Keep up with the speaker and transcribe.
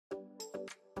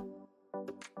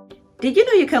Did you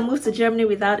know you can move to Germany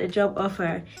without a job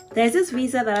offer? There's this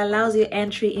visa that allows you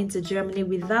entry into Germany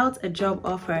without a job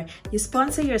offer. You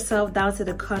sponsor yourself down to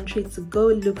the country to go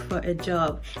look for a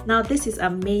job. Now this is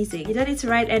amazing. You don't need to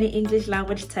write any English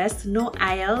language test, no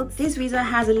IELTS. This visa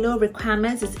has low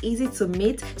requirements, it's easy to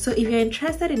meet. So if you're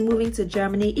interested in moving to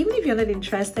Germany, even if you're not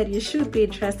interested, you should be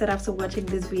interested after watching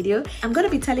this video. I'm going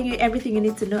to be telling you everything you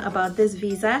need to know about this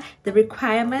visa, the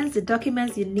requirements, the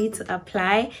documents you need to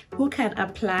apply, who can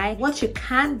apply, what you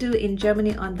can do in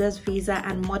Germany on this visa,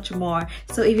 and much more.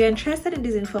 So if you're interested in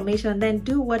this information, then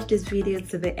do watch this video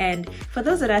to the end. For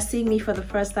those that are seeing me for the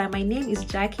first time, my name is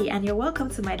Jackie and you're welcome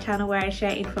to my channel where I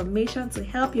share information to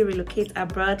help you relocate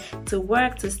abroad, to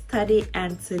work, to study,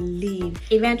 and to live.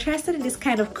 If you're interested in this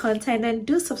kind of content, then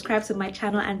do subscribe to my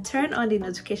channel and turn on the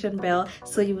notification bell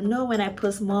so you will know when I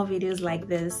post more videos like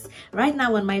this. Right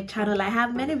now on my channel, I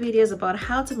have many videos about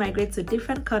how to migrate to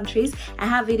different countries. I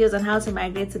have videos on how to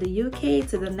migrate to the UK,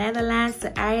 to the Netherlands,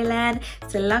 to Ireland,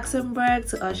 to Luxembourg,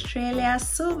 to Australia,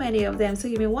 so many of them. So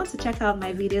you may want to check out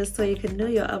my videos so you can know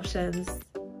your options.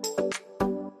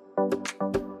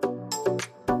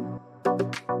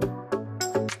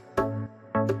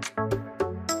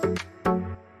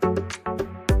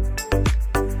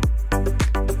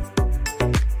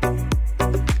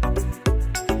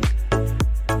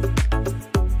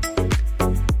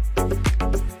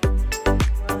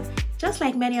 Just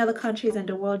like many other countries in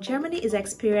the world, Germany is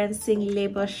experiencing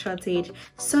labor shortage.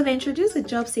 So they introduced the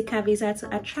job seeker visa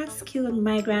to attract skilled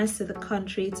migrants to the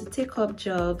country to take up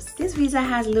jobs. This visa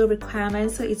has low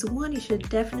requirements, so it's one you should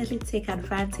definitely take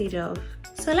advantage of.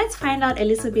 So let's find out a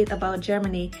little bit about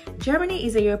Germany. Germany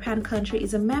is a European country,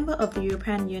 is a member of the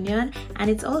European Union, and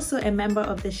it's also a member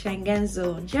of the Schengen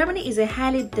zone. Germany is a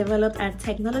highly developed and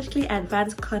technologically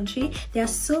advanced country. There are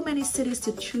so many cities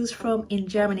to choose from in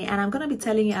Germany, and I'm going to be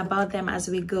telling you about them as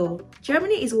we go.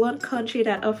 Germany is one country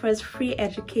that offers free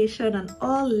education on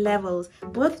all levels,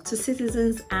 both to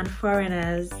citizens and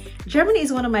foreigners. Germany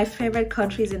is one of my favorite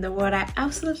countries in the world. I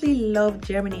absolutely love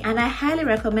Germany, and I highly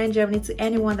recommend Germany to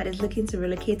anyone that is looking to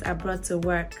relocate abroad to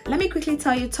work. Let me quickly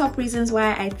tell you top reasons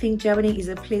why I think Germany is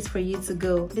a place for you to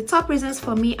go. The top reasons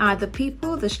for me are the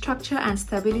people, the structure and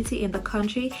stability in the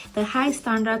country, the high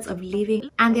standards of living,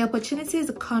 and the opportunities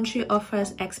the country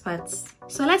offers expats.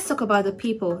 So let's talk about the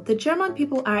people. The German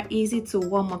people are easy to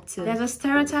warm up to. There's a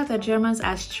stereotype that Germans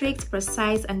are strict,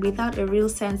 precise, and without a real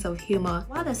sense of humor.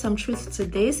 While there's some truth to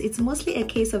this, it's mostly a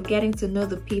case of getting to know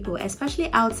the people,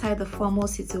 especially outside the formal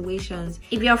situations.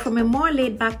 If you're from a more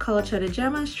laid-back culture, the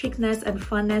German strictness and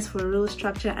fondness for rule,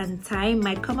 structure, and time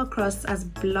might come across as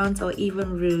blunt or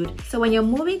even rude. So when you're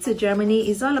moving to Germany,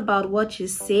 it's all about what you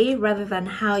say rather than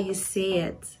how you say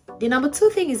it. The number two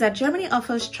thing is that Germany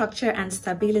offers structure and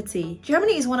stability.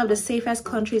 Germany is one of the safest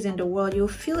countries in the world. You'll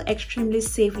feel extremely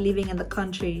safe living in the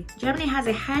country. Germany has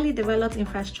a highly developed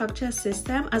infrastructure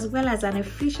system as well as an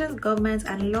efficient government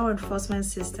and law enforcement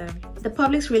system. The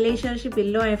public's relationship with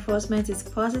law enforcement is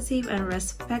positive and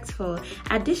respectful.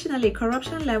 Additionally,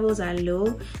 corruption levels are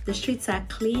low, the streets are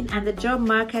clean, and the job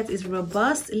market is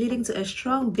robust, leading to a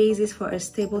strong basis for a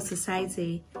stable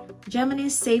society.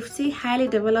 Germany's safety, highly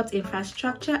developed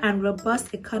infrastructure, and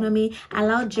robust economy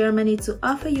allow Germany to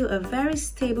offer you a very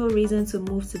stable reason to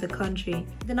move to the country.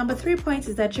 The number 3 point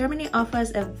is that Germany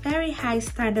offers a very high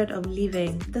standard of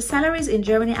living. The salaries in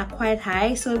Germany are quite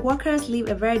high, so workers live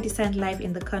a very decent life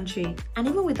in the country. And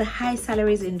even with the high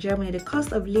salaries in Germany, the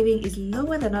cost of living is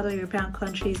lower than other European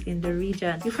countries in the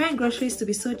region. You find groceries to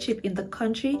be so cheap in the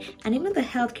country, and even the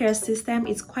healthcare system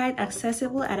is quite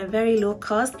accessible at a very low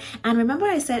cost. And remember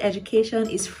I said education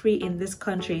is free in this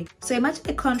country. So imagine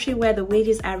a country where the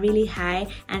wages are really high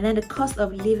and then the cost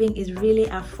of living is really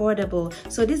affordable.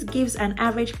 So this gives an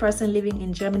average person living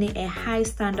in Germany a high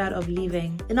standard of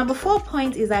living. The number 4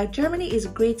 point is that Germany is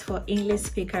great for English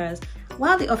speakers.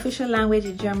 While the official language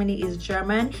in Germany is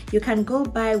German, you can go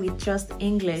by with just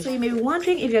English. So you may be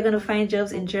wondering if you're going to find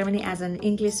jobs in Germany as an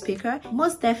English speaker.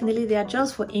 Most definitely there are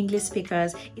jobs for English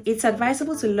speakers. It's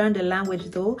advisable to learn the language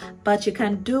though, but you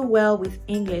can do well with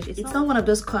English. It's not one of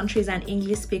those countries an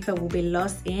English speaker will be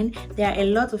lost in. There are a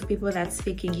lot of people that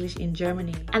speak English in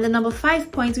Germany. And the number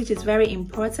 5 point, which is very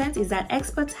important, is that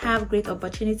experts have great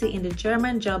opportunity in the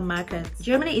German job market.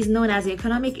 Germany is known as the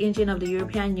economic engine of the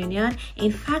European Union.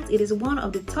 In fact, it is one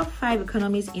of the top 5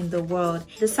 economies in the world.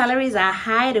 The salaries are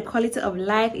high, the quality of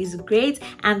life is great,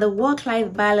 and the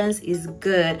work-life balance is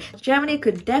good. Germany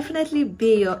could definitely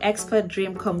be your expert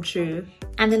dream come true.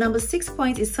 And the number 6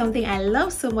 point is something I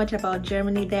love so much about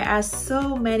Germany. There are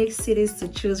so many cities to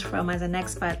choose from as an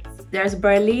expat. there's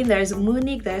Berlin, there's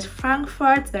Munich, there's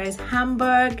Frankfurt, there's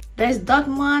Hamburg, there's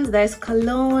Dortmund, there's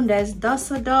Cologne, there's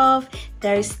Düsseldorf,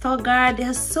 there is Stuttgart. There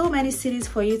are so many cities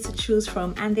for you to choose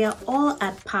from, and they are all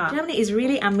at par. Germany is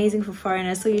really amazing for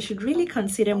foreigners, so you should really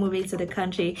consider moving to the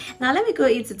country. Now let me go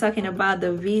into talking about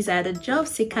the visa, the job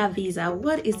seeker visa.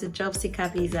 What is the job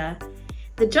seeker visa?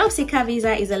 The job seeker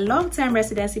visa is a long-term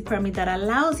residency permit that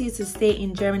allows you to stay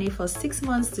in Germany for 6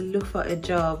 months to look for a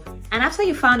job. And after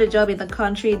you found a job in the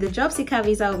country, the job seeker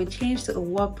visa will be changed to a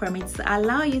work permit to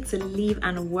allow you to live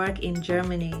and work in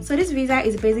Germany. So this visa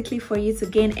is basically for you to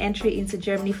gain entry into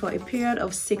Germany for a period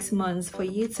of 6 months for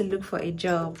you to look for a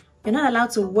job. You're not allowed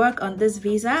to work on this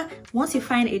visa. Once you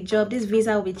find a job, this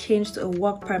visa will be changed to a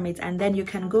work permit, and then you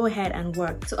can go ahead and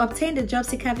work. To obtain the job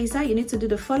seeker visa, you need to do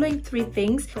the following 3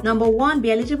 things. Number 1,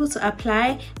 be eligible to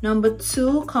apply. Number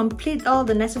 2, complete all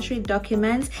the necessary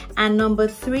documents. And number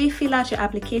 3, fill out your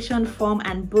application form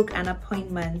and book an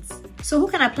appointment. So who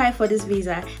can apply for this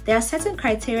visa? There are certain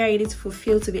criteria you need to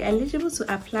fulfill to be eligible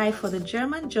to apply for the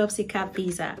German job seeker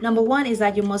visa. Number 1 is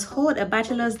that you must hold a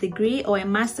bachelor's degree or a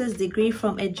master's degree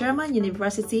from a German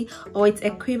university or its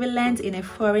equivalent in a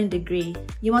foreign degree.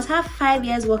 You must have 5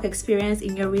 years work experience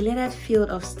in your related field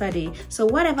of study. So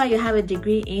whatever you have a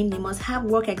degree in, you must have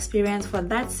work experience for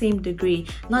that same degree,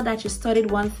 not that you studied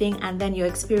one thing and then your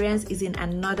experience is in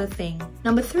another thing.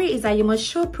 Number 3 is that you must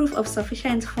show proof of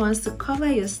sufficient funds to cover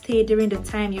your stay during the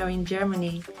time you're in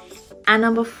Germany. And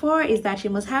number 4 is that you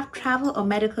must have travel or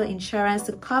medical insurance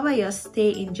to cover your stay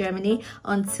in Germany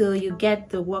until you get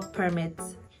the work permit.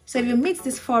 So if you meet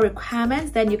these 4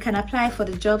 requirements, then you can apply for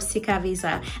the job seeker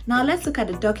visa. Now let's look at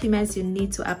the documents you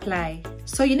need to apply.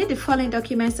 So you need the following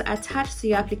documents to attach to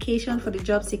your application for the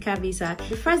job seeker visa.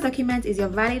 The first document is your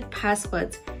valid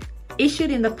passport,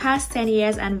 issued in the past 10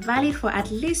 years and valid for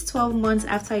at least 12 months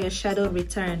after your scheduled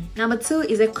return. Number 2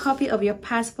 is a copy of your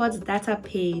passport data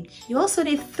page. You also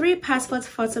need 3 passport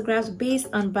photographs based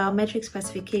on biometric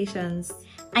specifications.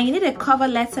 And you need a cover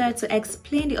letter to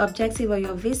explain the objective of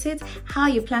your visit, how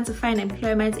you plan to find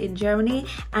employment in Germany,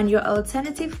 and your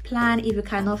alternative plan if you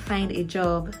cannot find a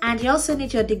job. And you also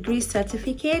need your degree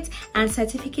certificate and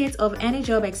certificate of any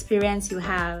job experience you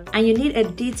have. And you need a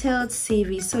detailed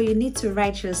CV, so you need to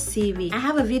write your CV. I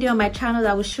have a video on my channel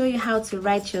that will show you how to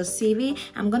write your CV.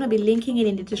 I'm going to be linking it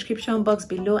in the description box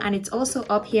below, and it's also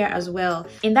up here as well.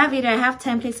 In that video, I have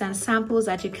templates and samples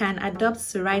that you can adopt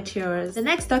to write yours. The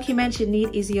next document you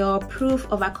need is your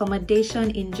proof of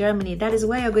accommodation in Germany. That is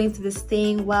where you're going to be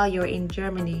staying while you're in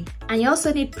Germany. And you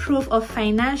also need proof of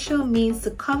financial means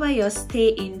to cover your stay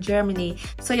in Germany.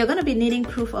 So you're going to be needing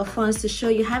proof of funds to show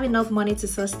you have enough money to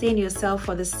sustain yourself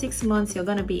for the 6 months you're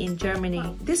going to be in Germany.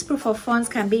 This proof of funds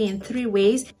can be in 3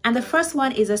 ways. And the first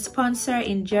one is a sponsor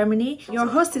in Germany. Your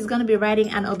host is going to be writing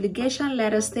an obligation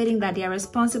letter stating that they are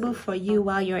responsible for you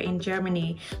while you're in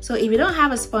Germany. So if you don't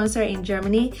have a sponsor in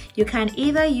Germany, you can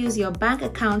either use your bank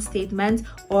account statement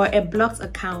or a blocked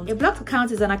account. A blocked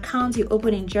account is an account you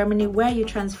open in Germany where you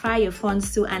transfer your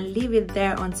funds to and leave it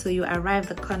there until you arrive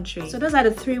the country. So those are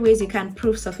the 3 ways you can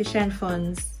prove sufficient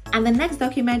funds. And the next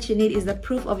document you need is the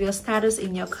proof of your status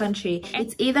in your country.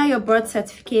 It's either your birth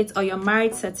certificate or your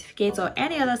marriage certificate or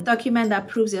any other document that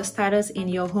proves your status in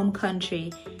your home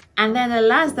country. And then the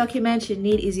last document you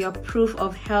need is your proof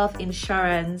of health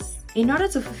insurance. In order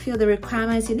to fulfill the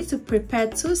requirements, you need to prepare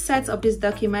 2 sets of these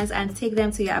documents and take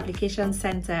them to your application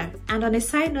center. And on a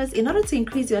side note, in order to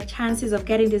increase your chances of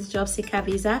getting this job seeker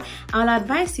visa, I'll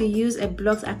advise you use a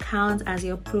blocked account as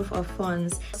your proof of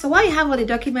funds. So while you have all the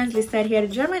documents listed here, the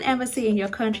German embassy in your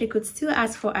country could still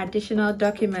ask for additional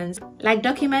documents, like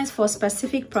documents for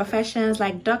specific professions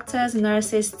like doctors,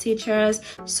 nurses, teachers.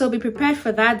 So be prepared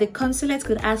for that. The consulate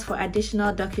could ask for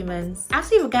additional documents.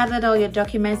 After you've gathered all your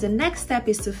documents, the next step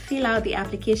is to fill out the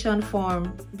application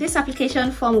form. This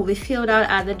application form will be filled out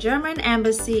at the German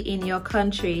embassy in your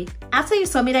country. After you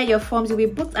submitted your forms, you'll be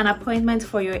booked an appointment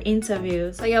for your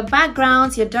interview. So your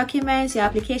background, your documents, your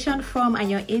application form, and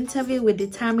your interview will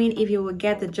determine if you will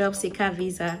get the job seeker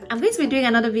visa. I'm going to be doing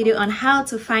another video on how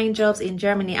to find jobs in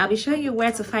Germany. I'll be showing you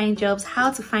where to find jobs, how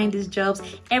to find these jobs,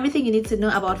 everything you need to know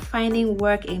about finding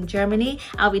work in Germany.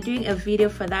 I'll be doing a video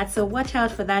for that, so watch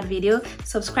out for that video.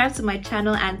 Subscribe to my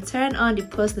channel and turn on the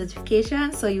post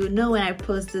notification so you know when I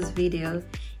post this video.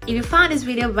 If you found this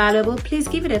video valuable, please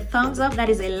give it a thumbs up, that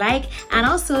is a like, and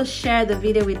also share the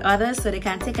video with others so they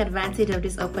can take advantage of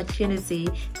this opportunity.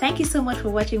 Thank you so much for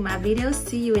watching my videos.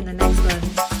 See you in the next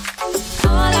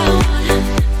one.